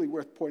really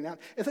worth pointing out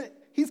is that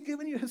he's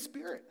given you his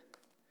Spirit.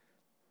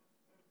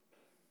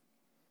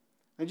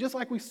 And just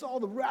like we saw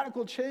the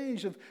radical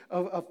change of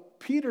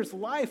Peter's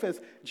life as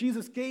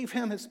Jesus gave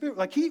him his Spirit,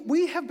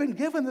 we have been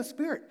given the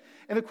Spirit.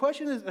 And the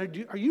question is,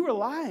 are you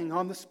relying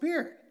on the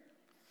Spirit?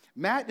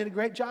 Matt did a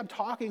great job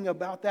talking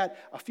about that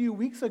a few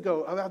weeks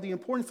ago, about the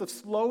importance of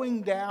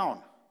slowing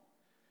down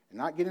and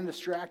not getting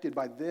distracted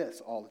by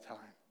this all the time,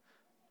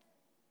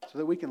 so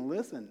that we can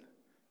listen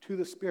to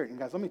the Spirit. And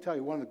guys, let me tell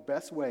you, one of the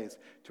best ways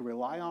to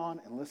rely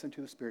on and listen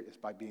to the Spirit is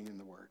by being in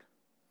the Word,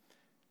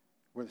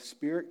 where the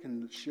Spirit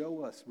can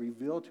show us,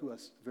 reveal to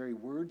us the very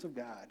words of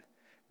God,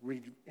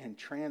 and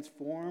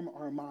transform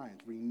our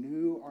minds,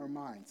 renew our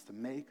minds to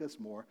make us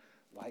more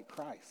like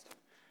Christ.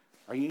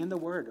 Are you in the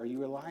Word? Are you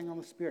relying on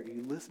the Spirit? Are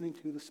you listening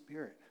to the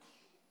Spirit?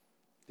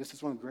 This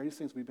is one of the greatest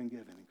things we've been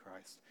given in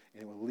Christ,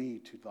 and it will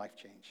lead to life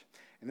change.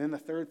 And then the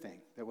third thing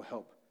that will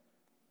help,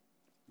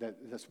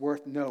 that's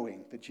worth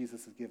knowing that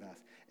Jesus has given us,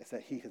 is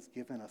that he has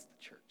given us the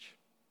church.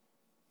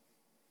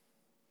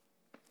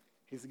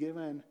 He's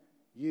given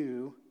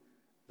you,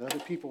 the other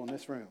people in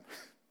this room,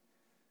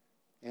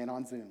 and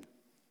on Zoom.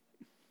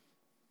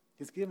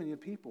 He's given you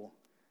people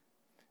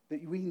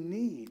that we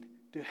need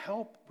to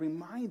help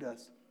remind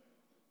us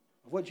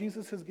of what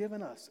Jesus has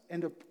given us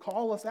and to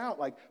call us out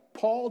like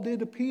Paul did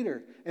to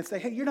Peter and say,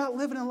 hey, you're not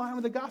living in line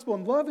with the gospel,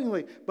 and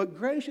lovingly but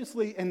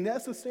graciously and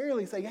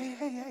necessarily say,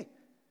 hey,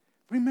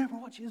 remember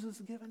what Jesus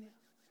has given you.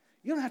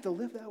 You don't have to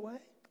live that way.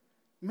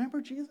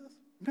 Remember Jesus?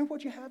 Remember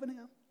what you have in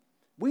him?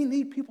 We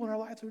need people in our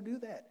lives who do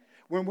that.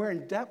 When we're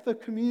in depth of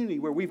community,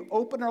 where we've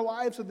opened our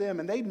lives to them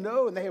and they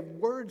know and they have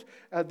words,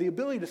 the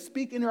ability to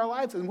speak into our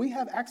lives, and we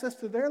have access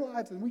to their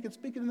lives and we can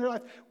speak into their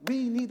lives,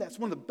 we need that. It's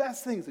one of the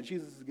best things that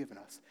Jesus has given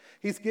us.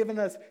 He's given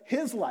us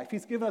his life.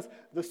 He's given us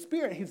the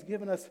Spirit. He's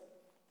given us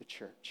the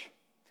church.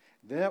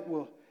 That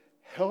will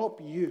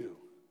help you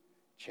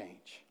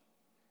change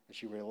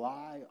as you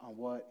rely on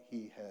what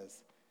he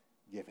has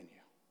given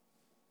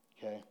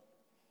you. Okay?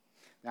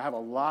 Now, I have a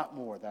lot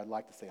more that I'd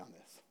like to say on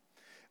this,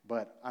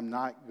 but I'm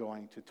not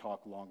going to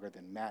talk longer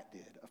than Matt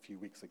did a few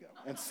weeks ago.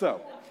 And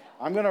so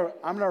I'm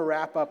gonna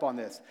wrap up on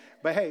this.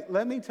 But hey,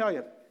 let me tell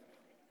you,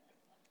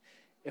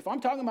 if I'm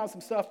talking about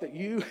some stuff that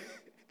you,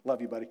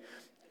 love you, buddy.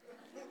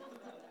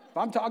 If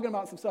I'm talking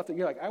about some stuff that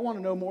you're like, I want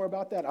to know more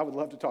about that, I would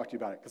love to talk to you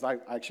about it, because I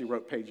actually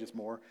wrote pages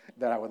more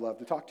that I would love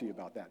to talk to you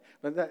about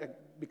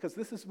that. Because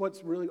this is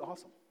what's really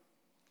awesome.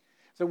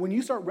 So when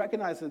you start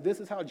recognizing that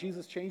this is how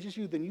Jesus changes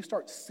you, then you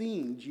start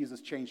seeing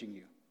Jesus changing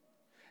you.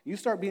 You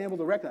start being able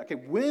to recognize,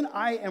 okay, when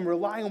I am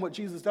relying on what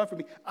Jesus has done for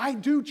me, I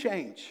do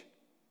change.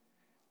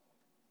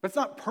 But it's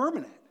not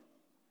permanent.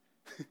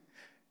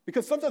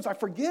 Because sometimes I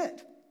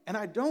forget and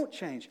I don't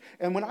change.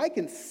 And when I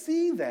can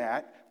see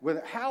that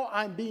with how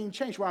I'm being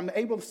changed, where I'm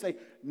able to say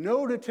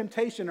no to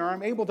temptation, or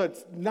I'm able to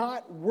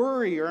not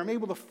worry, or I'm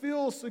able to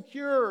feel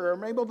secure, or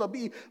I'm able to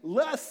be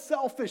less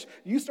selfish,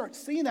 you start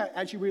seeing that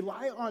as you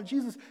rely on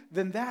Jesus,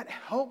 then that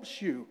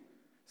helps you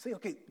say,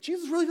 okay,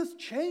 Jesus really does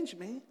change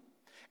me.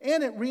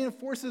 And it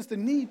reinforces the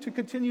need to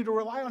continue to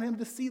rely on him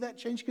to see that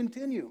change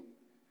continue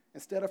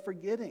instead of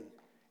forgetting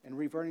and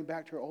reverting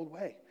back to our old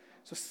way.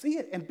 So see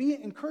it and be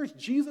encouraged.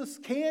 Jesus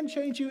can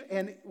change you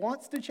and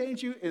wants to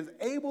change you, is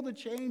able to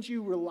change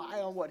you. Rely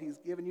on what he's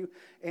given you,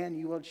 and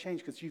you will change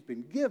because you've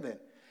been given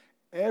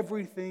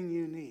everything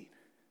you need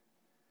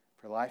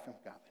for life and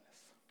godliness.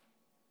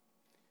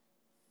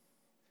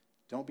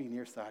 Don't be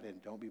nearsighted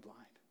and don't be blind.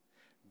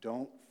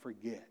 Don't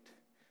forget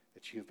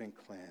that you've been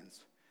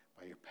cleansed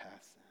by your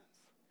past sins.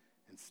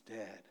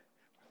 Instead,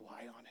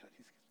 rely on what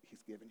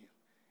he's given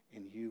you,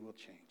 and you will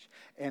change.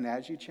 And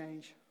as you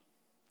change,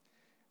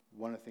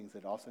 one of the things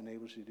that also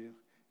enables you to do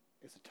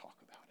is to talk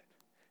about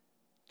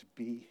it, to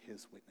be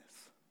his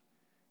witness,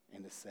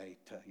 and to say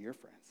to your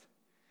friends,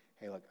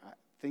 hey, look, the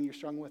thing you're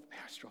struggling with, man,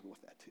 I struggle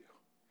with that too.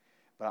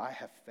 But I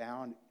have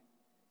found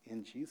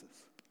in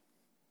Jesus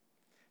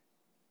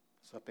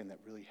something that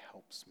really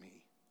helps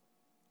me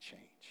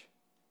change.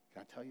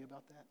 Can I tell you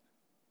about that?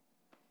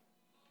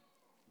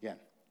 Again,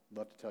 I'd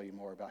love to tell you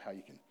more about how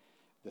you can,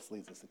 this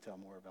leads us to tell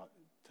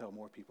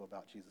more people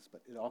about Jesus,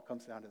 but it all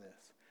comes down to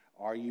this.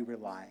 Are you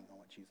relying on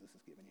what Jesus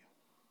has given you?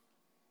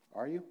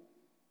 Are you?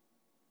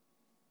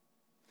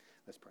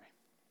 Let's pray.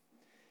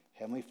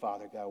 Heavenly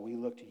Father, God, we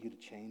look to you to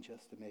change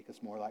us, to make us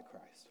more like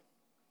Christ.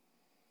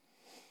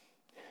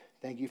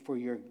 Thank you for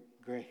your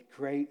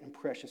great and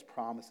precious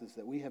promises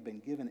that we have been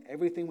given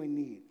everything we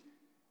need,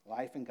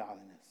 life and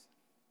godliness.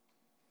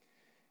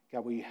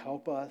 God, will you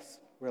help us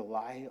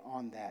rely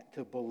on that,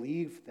 to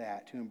believe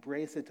that, to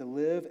embrace it, to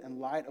live in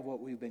light of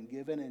what we've been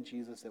given in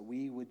Jesus, that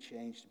we would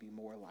change to be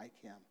more like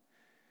him,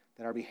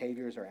 that our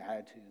behaviors, our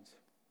attitudes,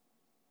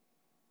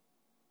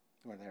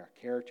 or that our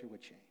character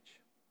would change.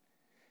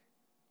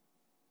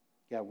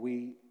 God,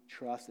 we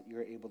trust that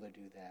you're able to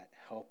do that.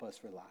 Help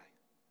us rely.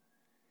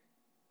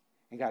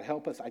 And God,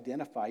 help us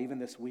identify, even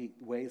this week,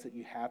 ways that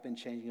you have been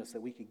changing us,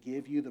 that we could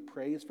give you the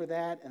praise for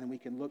that, and then we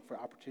can look for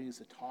opportunities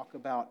to talk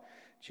about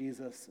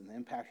Jesus and the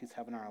impact he's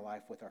having on our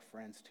life with our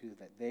friends too,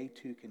 that they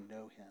too can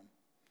know him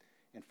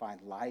and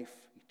find life,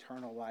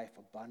 eternal life,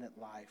 abundant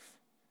life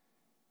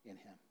in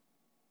him,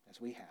 as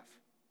we have.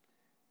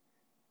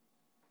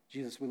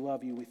 Jesus, we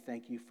love you. We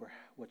thank you for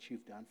what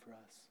you've done for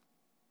us.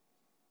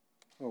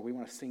 Lord, we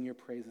want to sing your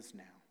praises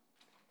now.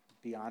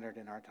 Be honored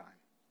in our time.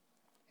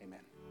 Amen.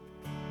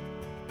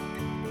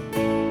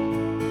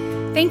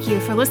 Thank you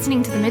for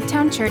listening to the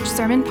Midtown Church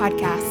Sermon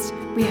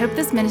Podcast. We hope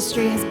this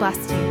ministry has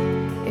blessed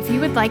you. If you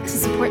would like to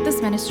support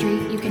this ministry,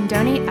 you can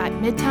donate at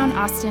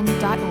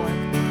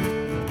midtownaustin.org.